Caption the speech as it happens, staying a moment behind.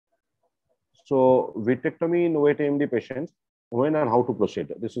So vitrectomy in wet AMD patients, when and how to proceed.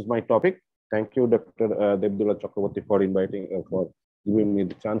 This is my topic. Thank you, Dr. Devdula Chakraborty, for inviting, for giving me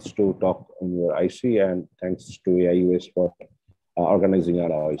the chance to talk on your IC, and thanks to AIOS for organizing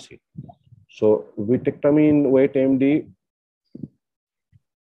our IC. So vitrectomy in wet AMD.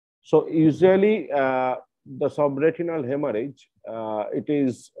 So usually the subretinal hemorrhage, it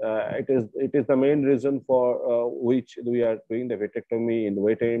is the main reason for which we are doing the vitrectomy in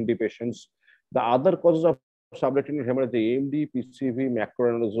wet AMD patients. The other causes of subretinal hemorrhage, the AMD, PCV,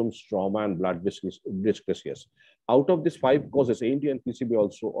 macroaneurysm, trauma, and blood dyscrasias. Out of these 5 causes, AMD and PCV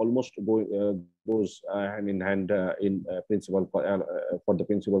also almost goes hand in hand in principal for the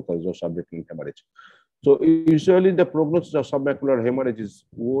principal cause of subretinal hemorrhage. So usually the prognosis of submacular hemorrhage is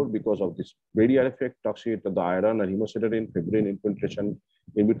poor because of this barrier effect, toxicity of the iron and hemosiderin, fibrin infiltration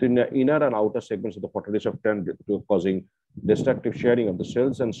in between the inner and outer segments of the photoreceptor, causing destructive shearing of the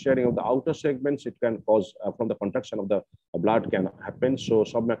cells, and shearing of the outer segments. It can cause from the contraction of the blood can happen. So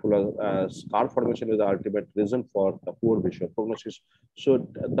submacular scar formation is the ultimate reason for the poor visual prognosis. So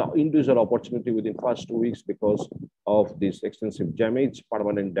the individual opportunity within first 2 weeks because of this extensive damage,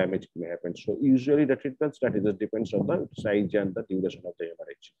 permanent damage may happen. So usually the treatment strategy depends on the size and the duration of the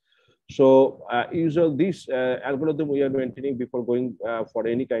hemorrhage. So usually this algorithm we are maintaining before going for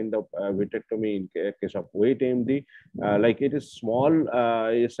any kind of vitrectomy in case of wet AMD, like it is small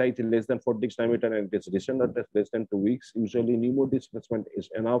size less than 4 diameter and it is recent at less than 2 weeks. Usually pneumodisplacement is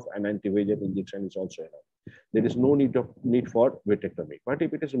enough and anti-VEGF injection is also enough. There is no need for vitrectomy. But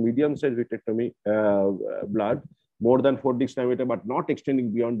if it is a medium-sized vitrectomy, blood more than 4 diameter, but not extending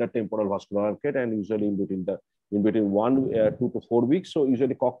beyond the temporal vascular arcade, and usually in between 2 to 4 weeks. So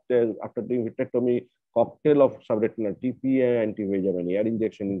usually cocktail after doing vitrectomy, cocktail of subretinal TPA, anti-VEGF, and air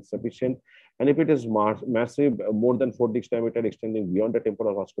injection is sufficient. And if it is massive, more than 4 diameter extending beyond the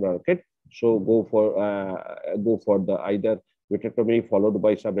temporal vascular arcade, so go for the either vitrectomy followed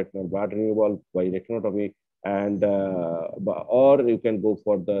by subretinal blood removal by retinotomy, and or you can go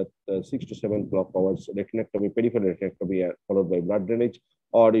for the 6 to 7 clock hours retinectomy, peripheral retinectomy followed by blood drainage,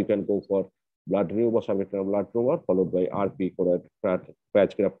 or you can go for blood removal, subretinal blood removal followed by RP,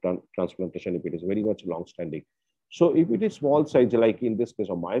 patch graft transplantation if it is very much long standing. So if it is small size, like in this case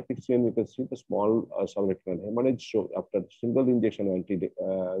of myopixia, you can see the small subretinal hemorrhage. So after single injection of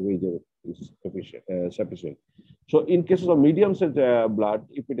anti-VEGF is sufficient. So in cases of medium-sized blood,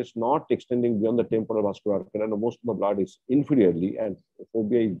 if it is not extending beyond the temporal vascular artery, and most of the blood is inferiorly, and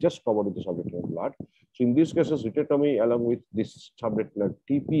fovea is just covered with the subretinal blood. So in these cases, vitrectomy along with this subretinal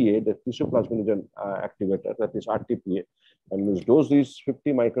TPA, the tissue plasminogen activator, that is RTPA, and this dose is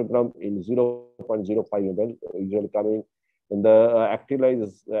 50 microgram in 0.05 ml, usually coming in the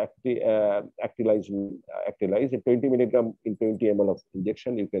actylized 20 milligram in 20 ml of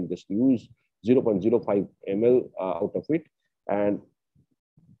injection. You can just use 0.05 ml out of it. And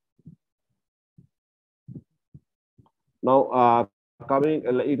now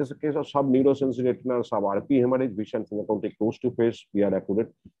it is a case of sub-neurosensory retinal sub-RP hemorrhage, vision photochromic close to face, we are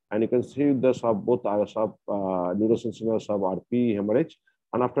accurate. And you can see the both are neurosensory sub-RP hemorrhage.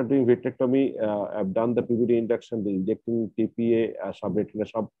 And after doing vitrectomy, I've done the PVD induction, the injecting TPA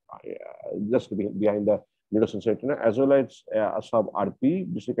subretinal just behind the neurosensory retina, as well as sub-RP.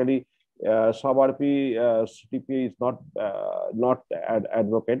 Basically, sub-RP TPA is not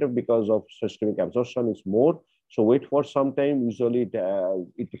advocated because of systemic absorption is more. So wait for some time. Usually,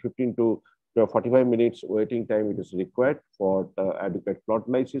 it 15 to 45 minutes waiting time it is required for adequate plot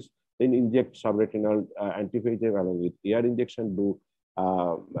lysis. Then inject subretinal anti-VEGF along with air injection, do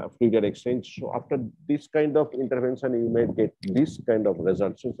fluid exchange. So after this kind of intervention, you may get this kind of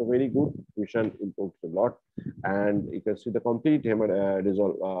results. So it's a very good. Vision improves a lot, and you can see the complete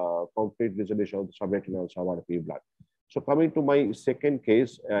complete resolution of the subretinal sub-RP blood. So coming to my second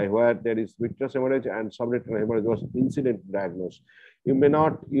case, where there is vitreous hemorrhage and subretinal hemorrhage was incident diagnosed. You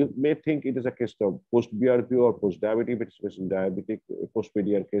may think it is a case of post-BRP or post-diabetic, it's diabetic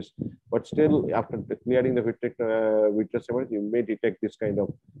post-PDR case, but still after clearing the vitreous hemorrhage, you may detect this kind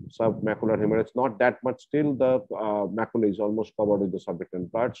of submacular hemorrhage. Not that much, still the macula is almost covered with the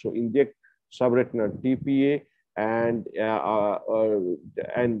subretinal blood. So inject subretinal TPA and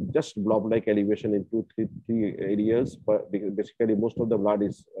just blob-like elevation in 2-3 areas, but basically most of the blood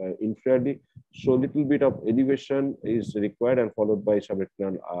is inferiorly. So little bit of elevation is required and followed by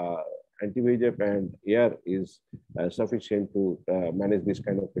subretinal anti-VEGF, and air is sufficient to manage this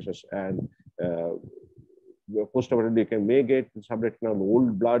kind of cases. And post-operatively, you may get subretinal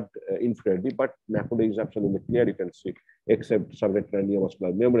old blood inferiorly, but macula is absolutely clear. You can see except subretinal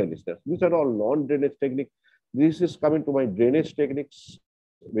neovascular membrane is there. These are all non-drainage techniques. This is coming to my drainage techniques.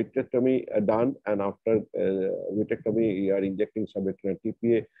 vitrectomy done, and after vitrectomy, you are injecting subretinal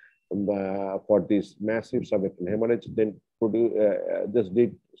TPA for this massive subretinal hemorrhage. Then just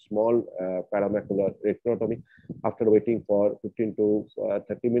did small paramacular retinotomy after waiting for 15 to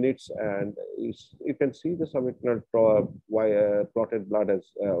 30 minutes, and you can see the subretinal clotted blood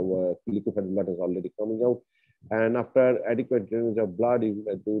as liquefied blood is already coming out. And after adequate drainage of blood, you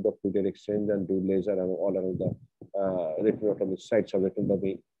do the fluid exchange and do laser and all around the retinotomy sites of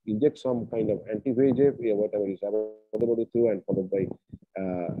retinotomy. Inject some kind of anti-VEGF, whatever is available with you, and followed by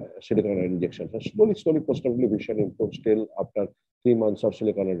silicone injection. So slowly, post-operatively, vision improves still after 3 months of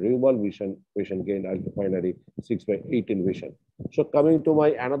silicone removal. Vision gained ultra-finally 6/8 in vision. So coming to my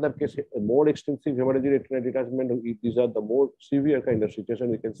another case, more extensive hemorrhagic retinal detachment. These are the more severe kind of situation.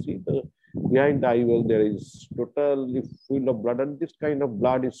 We can see the behind the eye well there is totally full of blood, and this kind of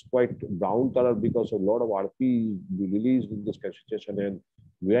blood is quite brown color because a lot of RP released in this kind of situation. And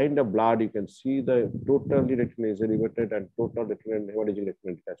behind the blood, you can see the totally retina is elevated and total retinal hemorrhagic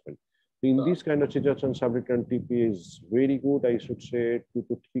retinal detachment. In this kind of situation, subretinal TPA is very good. I should say 2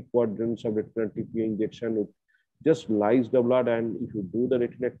 to 3 quadrants of retinal TPA injection would just lyse the blood, and if you do the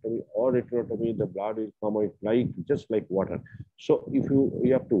retinectomy or retinotomy, the blood will come out just like water. So if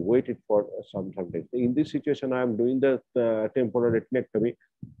you have to wait it for some time. In this situation, I am doing the temporal retinectomy,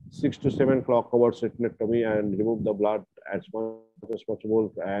 6 to 7 clock hours retinectomy, and remove the blood as much as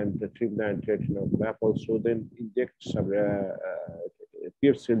possible, and trim the anti-retinal flap also. Then inject some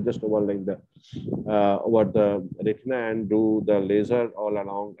PFCL just overlaying the over the retina, and do the laser all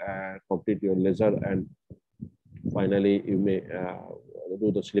along, complete your laser, and finally you may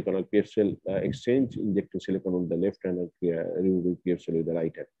do the siliconal PFCL exchange, injecting silicon on the left hand and removing PFCL with the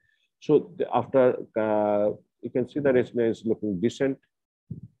right hand. So after you can see the retina is looking decent.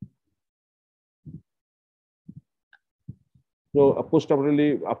 So postoperatively,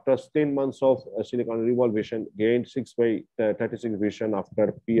 after 10 months of silicon removal, vision gained 6/36 vision after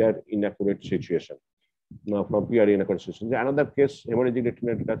PR inaccurate situation. Now from PR inaccurate situation. Another case, hemorrhagic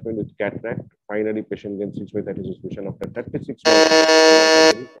retinal detachment with cataract. Finally, patient gained 6/36 vision after 36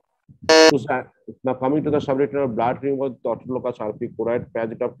 months. Now coming to the subretinal blood removal, the autologous RP choroid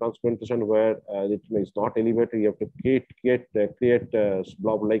patch of transplantation where retina is not elevated. You have to create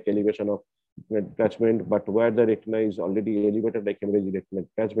blob-like elevation of detachment, but where the retina is already elevated, like hemorrhagic retinal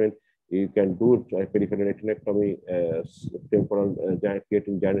detachment, you can do peripheral retinectomy, temporal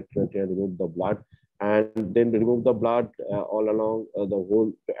creating giant retina, remove the blood, and then remove the blood all along the whole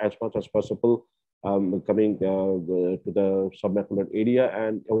as much as possible, coming to the submacular area.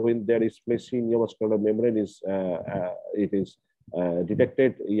 And when there is flesh in neovascular membrane it is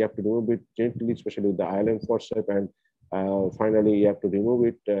detected, you have to remove it gently, especially with the ILM forceps, and finally you have to remove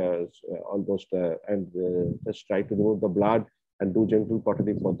it almost and just try to remove the blood and do gentle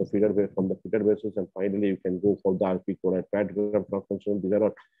potting for the feeder from the feeder vessels, and finally you can go for the RP choroid padgram transplantation. These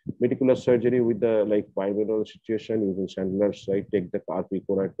are meticulous surgery with the like bilateral situation using Chandler's, right? Take the RP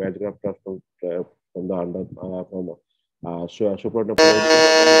choroid padgram transplant from the under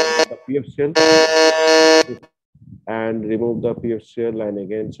the PFCL and remove the PFCL, and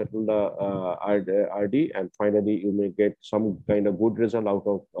again settle the RD, and finally you may get some kind of good result out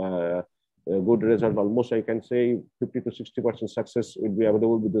of good result. Almost I can say 50 to 60% success will be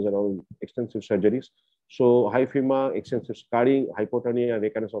available with these around extensive surgeries. So hyphema, extensive scarring, hypotonia, and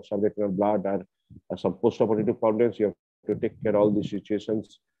recurrence of subretinal blood are some post-operative problems. You have to take care of all these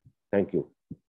situations. Thank you.